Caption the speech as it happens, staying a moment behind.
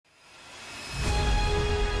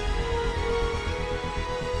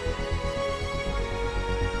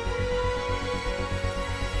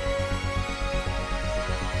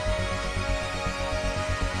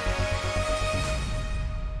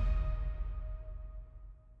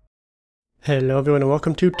Hello everyone and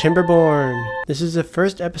welcome to Timberborn. This is the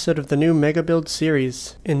first episode of the new Mega Build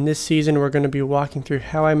series. In this season we're going to be walking through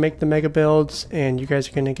how I make the Mega Builds, and you guys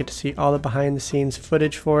are going to get to see all the behind the scenes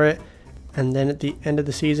footage for it. And then at the end of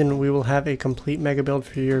the season we will have a complete Mega Build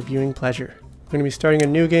for your viewing pleasure. We're going to be starting a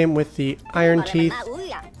new game with the Iron Teeth.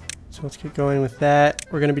 So let's get going with that.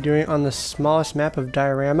 We're going to be doing it on the smallest map of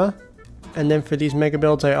Diorama. And then for these Mega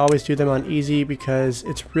Builds I always do them on easy because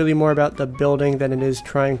it's really more about the building than it is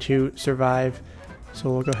trying to survive. So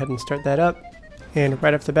we'll go ahead and start that up. And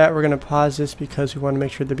right off the bat we're going to pause this because we want to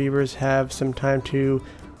make sure the beavers have some time to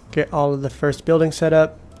get all of the first building set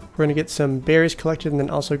up. We're going to get some berries collected and then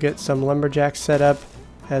also get some lumberjacks set up,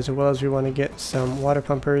 as well as we want to get some water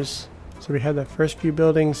pumpers. So we have the first few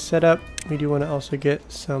buildings set up. We do want to also get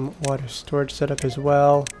some water storage set up as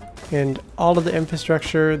well. And all of the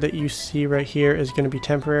infrastructure that you see right here is going to be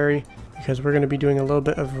temporary because we're going to be doing a little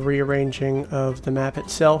bit of rearranging of the map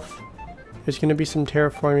itself. There's going to be some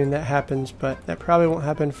terraforming that happens, but that probably won't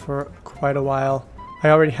happen for quite a while. I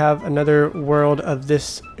already have another world of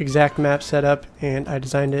this exact map set up, and I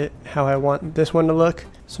designed it how I want this one to look.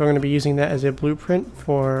 So I'm going to be using that as a blueprint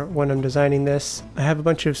for when I'm designing this. I have a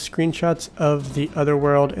bunch of screenshots of the other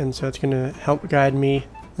world, and so it's going to help guide me.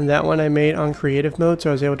 And that one I made on creative mode, so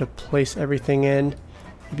I was able to place everything in.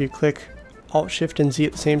 If you click Alt Shift and Z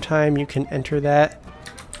at the same time, you can enter that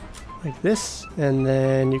like this, and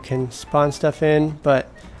then you can spawn stuff in, but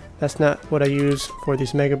that's not what I use for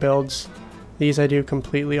these Mega Builds. These I do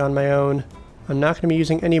completely on my own. I'm not going to be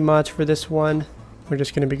using any mods for this one. We're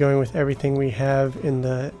just going to be going with everything we have in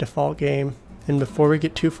the default game. And before we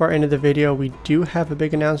get too far into the video, we do have a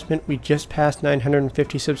big announcement. We just passed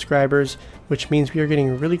 950 subscribers, which means we are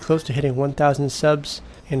getting really close to hitting 1,000 subs.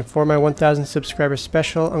 And for my 1,000 subscriber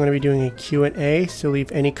special, I'm going to be doing a Q&A, so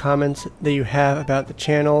leave any comments that you have about the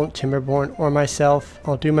channel, Timberborn, or myself.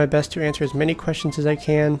 I'll do my best to answer as many questions as I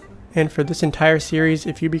can. And for this entire series,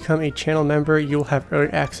 if you become a channel member, you will have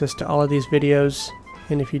early access to all of these videos.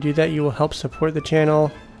 And if you do that, you will help support the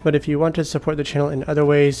channel. But if you want to support the channel in other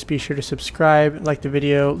ways, be sure to subscribe, like the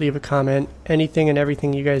video, leave a comment. Anything and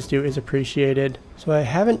everything you guys do is appreciated. So I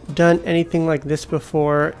haven't done anything like this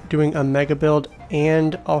before, doing a Mega Build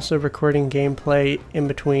and also recording gameplay in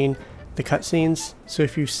between the cutscenes. So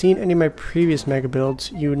if you've seen any of my previous Mega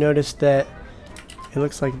Builds, you notice that it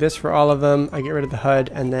looks like this for all of them. I get rid of the HUD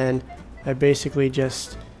and then I basically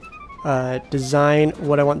just design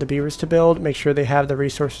what I want the beavers to build, make sure they have the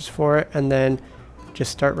resources for it, and then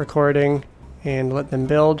just start recording and let them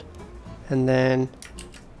build. And then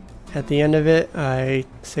at the end of it I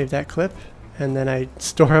save that clip and then I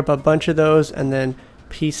store up a bunch of those and then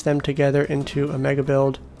piece them together into a Mega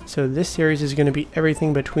Build. So this series is going to be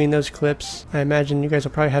everything between those clips. I imagine you guys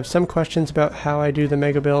will probably have some questions about how I do the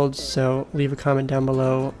Mega Builds, so leave a comment down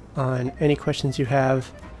below on any questions you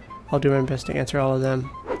have. I'll do my best to answer all of them.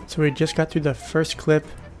 So we just got through the first clip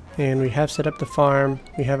and we have set up the farm.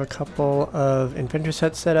 We have a couple of inventor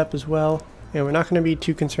sets set up as well, and we're not going to be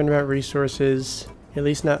too concerned about resources, at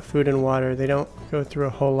least not food and water. They don't go through a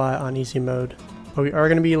whole lot on easy mode. But we are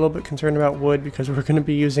going to be a little bit concerned about wood because we're going to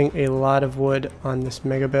be using a lot of wood on this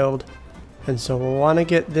Mega Build. And so we'll want to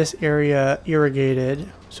get this area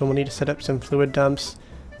irrigated, so we'll need to set up some fluid dumps.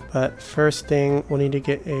 But first thing, we'll need to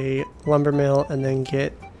get a lumber mill and then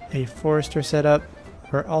get a forester set up.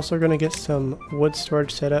 We're also going to get some wood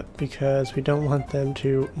storage set up because we don't want them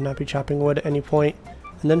to not be chopping wood at any point.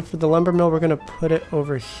 And then for the lumber mill, we're going to put it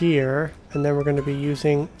over here, and then we're going to be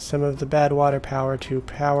using some of the bad water power to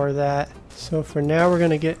power that. So for now we're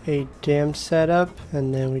going to get a dam set up,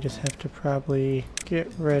 and then we just have to probably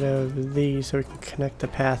get rid of these so we can connect the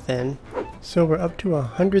path in. So we're up to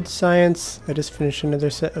 100 science. I just finished another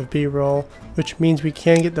set of B-roll, which means we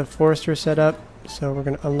can get the forester set up. So we're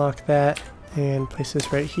going to unlock that and place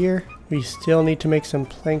this right here. We still need to make some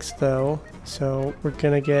planks though, so we're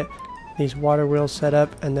going to get these water wheels set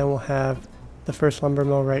up, and then we'll have the first lumber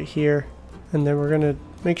mill right here. And then we're going to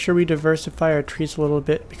make sure we diversify our trees a little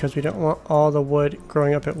bit because we don't want all the wood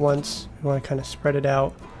growing up at once. We want to kind of spread it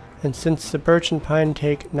out. And since the birch and pine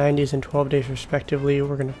take 90s and 12 days respectively,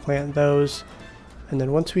 we're going to plant those. And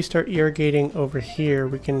then once we start irrigating over here,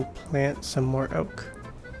 we can plant some more oak.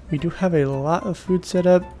 We do have a lot of food set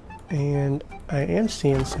up, and I am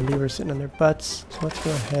seeing some beavers sitting on their butts. So let's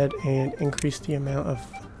go ahead and increase the amount of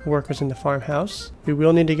workers in the farmhouse. We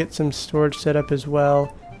will need to get some storage set up as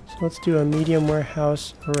well. So let's do a medium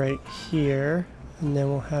warehouse right here, and then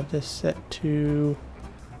we'll have this set to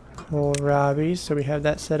kohlrabi. So we have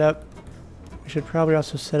that set up. We should probably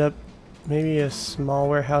also set up maybe a small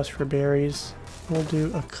warehouse for berries. We'll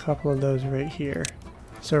do a couple of those right here.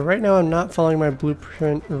 So right now I'm not following my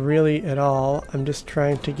blueprint really at all. I'm just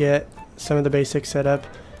trying to get some of the basics set up.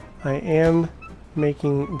 I am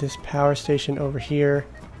making this power station over here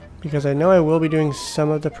because I know I will be doing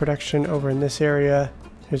some of the production over in this area.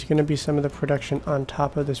 There's going to be some of the production on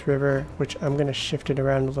top of this river, which I'm going to shift it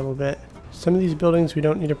around a little bit. Some of these buildings we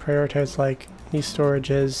don't need to prioritize, like these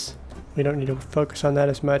storages. We don't need to focus on that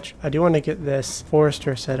as much. I do want to get this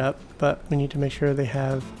forester set up, but we need to make sure they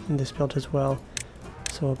have this built as well.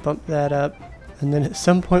 So we'll bump that up. And then at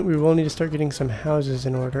some point we will need to start getting some houses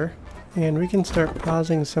in order. And we can start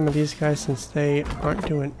pausing some of these guys since they aren't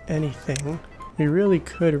doing anything. We really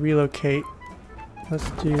could relocate.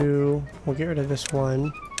 We'll get rid of this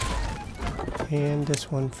one. And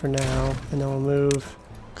this one for now. And then we'll move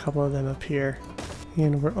a couple of them up here.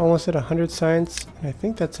 And we're almost at 100 science. And I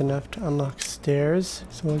think that's enough to unlock stairs.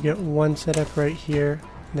 So we'll get one set up right here.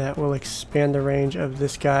 That will expand the range of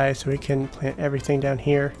this guy so we can plant everything down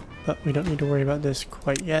here. But we don't need to worry about this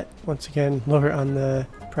quite yet. Once again, lower on the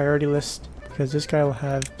priority list because this guy will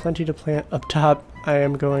have plenty to plant up top. I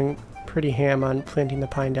am going pretty ham on planting the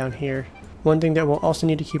pine down here. One thing that we'll also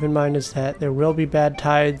need to keep in mind is that there will be bad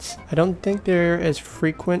tides. I don't think they're as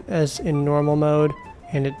frequent as in normal mode,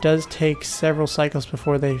 and it does take several cycles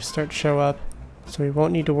before they start to show up, so we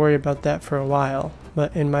won't need to worry about that for a while.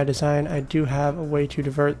 But in my design I do have a way to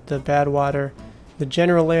divert the bad water. The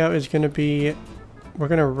general layout is going to be, we're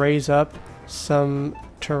going to raise up some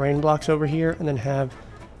terrain blocks over here and then have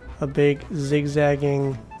a big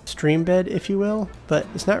zigzagging stream bed, if you will, but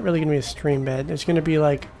it's not really going to be a stream bed. There's going to be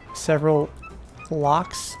like several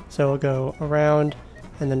locks, so it'll go around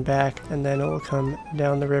and then back, and then it will come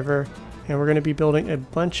down the river, and we're going to be building a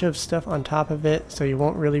bunch of stuff on top of it, so you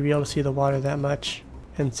won't really be able to see the water that much.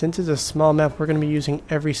 And since it's a small map, we're going to be using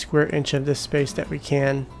every square inch of this space that we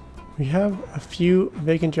can. We have a few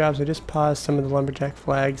vacant jobs. I just paused some of the lumberjack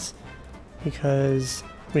flags because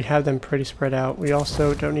we have them pretty spread out. We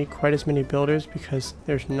also don't need quite as many builders because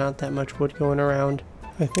there's not that much wood going around.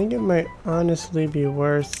 I think it might honestly be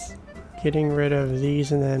worth getting rid of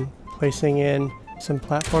these and then placing in some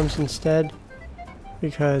platforms instead,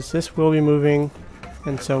 because this will be moving,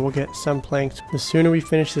 and so we'll get some planks. The sooner we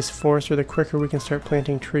finish this forester, the quicker we can start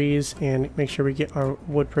planting trees and make sure we get our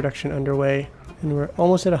wood production underway. And we're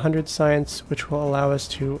almost at 100 science, which will allow us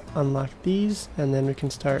to unlock these, and then we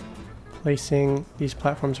can start placing these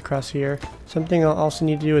platforms across here. Something I'll also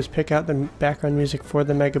need to do is pick out the background music for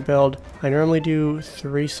the mega build. I normally do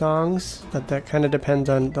 3 songs, but that kind of depends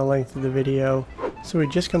on the length of the video. So we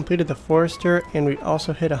just completed the forester and we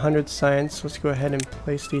also hit 100 science. Let's go ahead and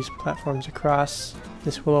place these platforms across.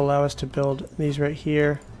 This will allow us to build these right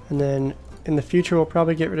here, and then in the future we'll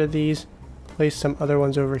probably get rid of these, place some other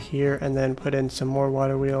ones over here, and then put in some more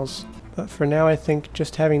water wheels. But for now I think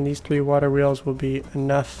just having these 3 water wheels will be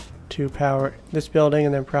enough to power this building,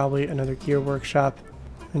 and then probably another gear workshop.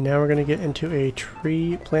 And now we're going to get into a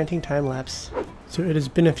tree planting time lapse. So it has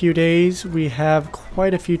been a few days. We have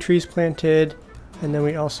quite a few trees planted, and then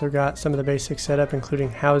we also got some of the basics set up,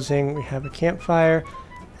 including housing. We have a campfire,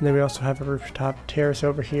 and then we also have a rooftop terrace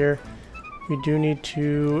over here. We do need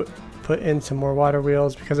to put in some more water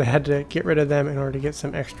wheels because I had to get rid of them in order to get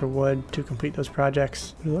some extra wood to complete those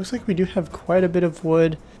projects. It looks like we do have quite a bit of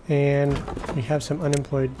wood, and we have some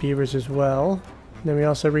unemployed beavers as well. And then we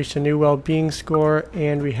also reached a new well-being score,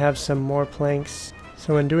 and we have some more planks.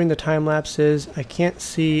 So when doing the time lapses, I can't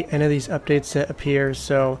see any of these updates that appear,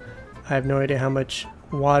 so I have no idea how much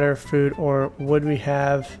water, food, or wood we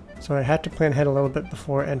have. So I had to plan ahead a little bit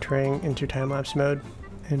before entering into time-lapse mode.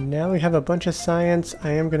 And now we have a bunch of science.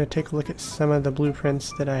 I am going to take a look at some of the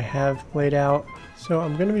blueprints that I have laid out. So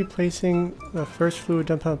I'm going to be placing the first fluid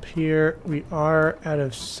dump up here. We are out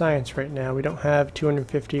of science right now. We don't have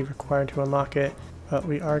 250 required to unlock it, but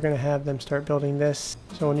we are going to have them start building this.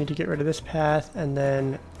 So we'll need to get rid of this path and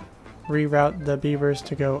then reroute the beavers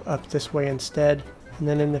to go up this way instead. And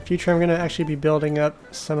then in the future I'm going to actually be building up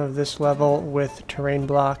some of this level with terrain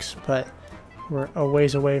blocks, but we're a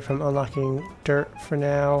ways away from unlocking dirt for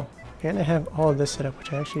now. And I have all of this set up,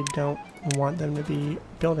 which I actually don't want them to be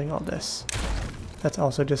building all this. That's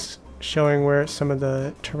also just showing where some of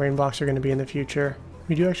the terrain blocks are going to be in the future.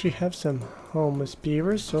 We do actually have some homeless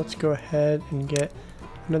beavers, so let's go ahead and get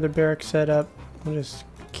another barrack set up. We'll just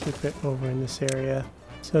keep it over in this area.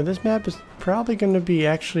 So this map is probably going to be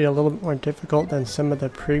actually a little bit more difficult than some of the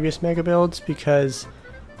previous mega builds, because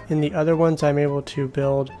in the other ones I'm able to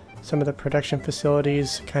build some of the production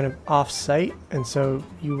facilities kind of off-site, and so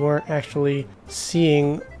you weren't actually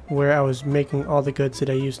seeing where I was making all the goods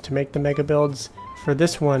that I used to make the mega builds for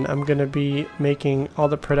this one, I'm going to be making all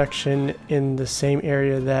the production in the same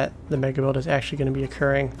area that the mega build is actually going to be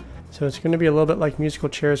occurring. So it's going to be a little bit like musical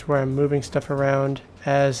chairs where I'm moving stuff around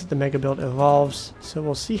as the mega build evolves. So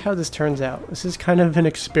we'll see how this turns out. This is kind of an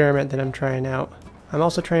experiment that I'm trying out. I'm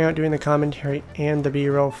also trying out doing the commentary and the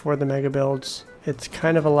B-roll for the mega builds. It's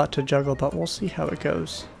kind of a lot to juggle, but we'll see how it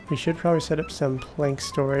goes. We should probably set up some plank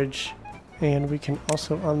storage, and we can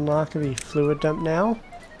also unlock the fluid dump now.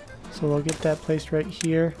 So we'll get that placed right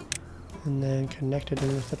here and then connect it in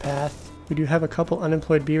with the path. We do have a couple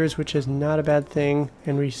unemployed beavers, which is not a bad thing,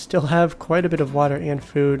 and we still have quite a bit of water and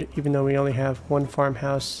food, even though we only have one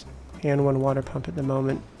farmhouse and one water pump at the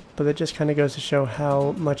moment. But it just kind of goes to show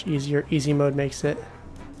how much easier easy mode makes it.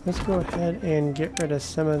 Let's go ahead and get rid of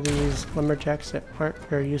some of these lumberjacks that aren't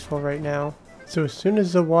very useful right now. So as soon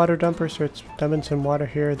as the water dumper starts dumping some water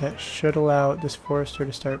here, that should allow this forester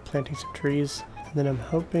to start planting some trees. And then I'm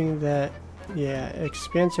hoping that, yeah, it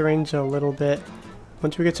expands the range a little bit.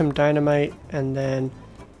 Once we get some dynamite, and then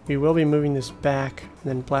we will be moving this back and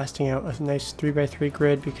then blasting out a nice 3x3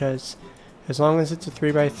 grid, because as long as it's a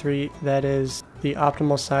 3x3, that is the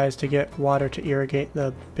optimal size to get water to irrigate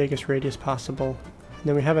the biggest radius possible. And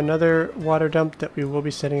then we have another water dump that we will be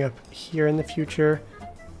setting up here in the future.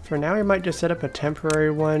 For now, we might just set up a temporary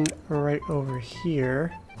one right over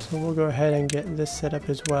here. So we'll go ahead and get this set up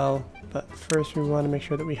as well. But first we want to make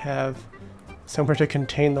sure that we have somewhere to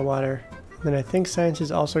contain the water. Then I think science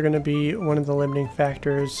is also going to be one of the limiting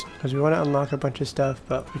factors, because we want to unlock a bunch of stuff,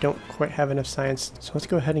 but we don't quite have enough science. So let's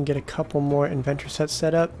go ahead and get a couple more inventor sets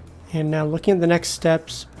set up. And now looking at the next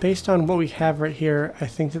steps, based on what we have right here, I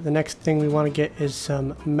think that the next thing we want to get is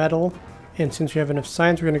some metal. And since we have enough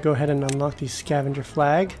science, we're going to go ahead and unlock the scavenger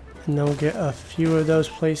flag. And then we'll get a few of those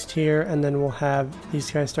placed here, and then we'll have these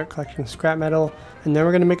guys start collecting scrap metal. And then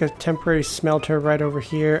we're going to make a temporary smelter right over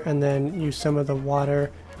here, and then use some of the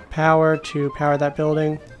water power to power that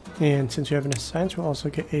building. And since we have enough science, we'll also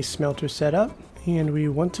get a smelter set up. And we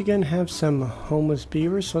once again have some homeless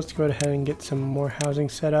beavers, so let's go ahead and get some more housing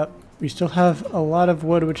set up. We still have a lot of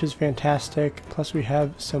wood, which is fantastic, plus we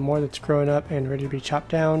have some more that's growing up and ready to be chopped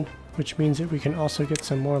down, which means that we can also get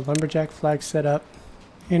some more lumberjack flags set up.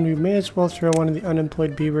 And we may as well throw one of the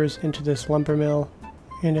unemployed beavers into this lumber mill.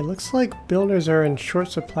 And it looks like builders are in short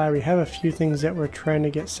supply. We have a few things that we're trying to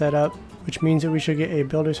get set up, which means that we should get a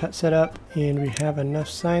builder's hut set up. And we have enough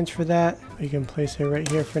signs for that. We can place it right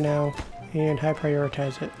here for now and high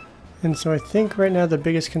prioritize it. And so I think right now the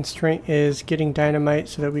biggest constraint is getting dynamite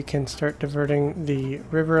so that we can start diverting the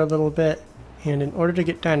river a little bit. And in order to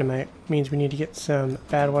get dynamite means we need to get some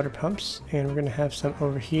bad water pumps, and we're going to have some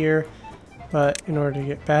over here. But in order to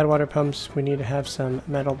get bad water pumps, we need to have some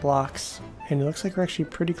metal blocks. And it looks like we're actually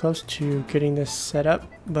pretty close to getting this set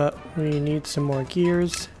up, but we need some more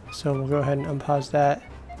gears. So we'll go ahead and unpause that.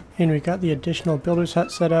 And we got the additional builder's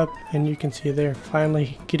hut set up, and you can see they're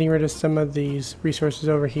finally getting rid of some of these resources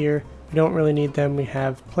over here. We don't really need them. We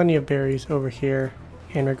have plenty of berries over here.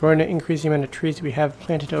 And we're going to increase the amount of trees we have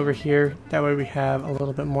planted over here. That way we have a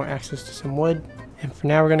little bit more access to some wood. And for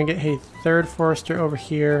now we're going to get a third forester over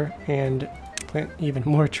here and plant even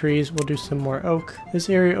more trees. We'll do some more oak. This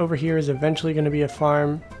area over here is eventually going to be a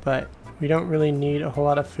farm, but we don't really need a whole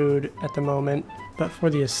lot of food at the moment. But for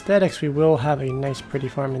the aesthetics, we will have a nice pretty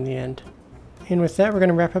farm in the end. And with that, we're going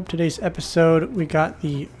to wrap up today's episode. We got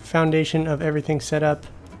the foundation of everything set up.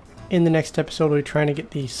 In the next episode, we'll be trying to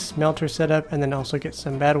get the smelter set up and then also get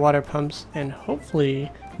some bad water pumps, and hopefully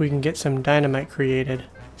we can get some dynamite created.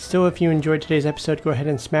 Still, if you enjoyed today's episode, go ahead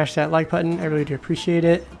and smash that like button. I really do appreciate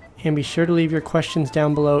it. And be sure to leave your questions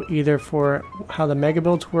down below, either for how the mega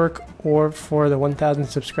builds work or for the 1000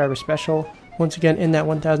 subscriber special. Once again, in that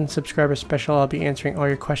 1000 subscriber special, I'll be answering all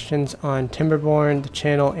your questions on Timberborn, the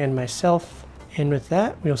channel, and myself. And with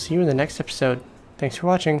that, we'll see you in the next episode. Thanks for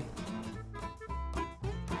watching.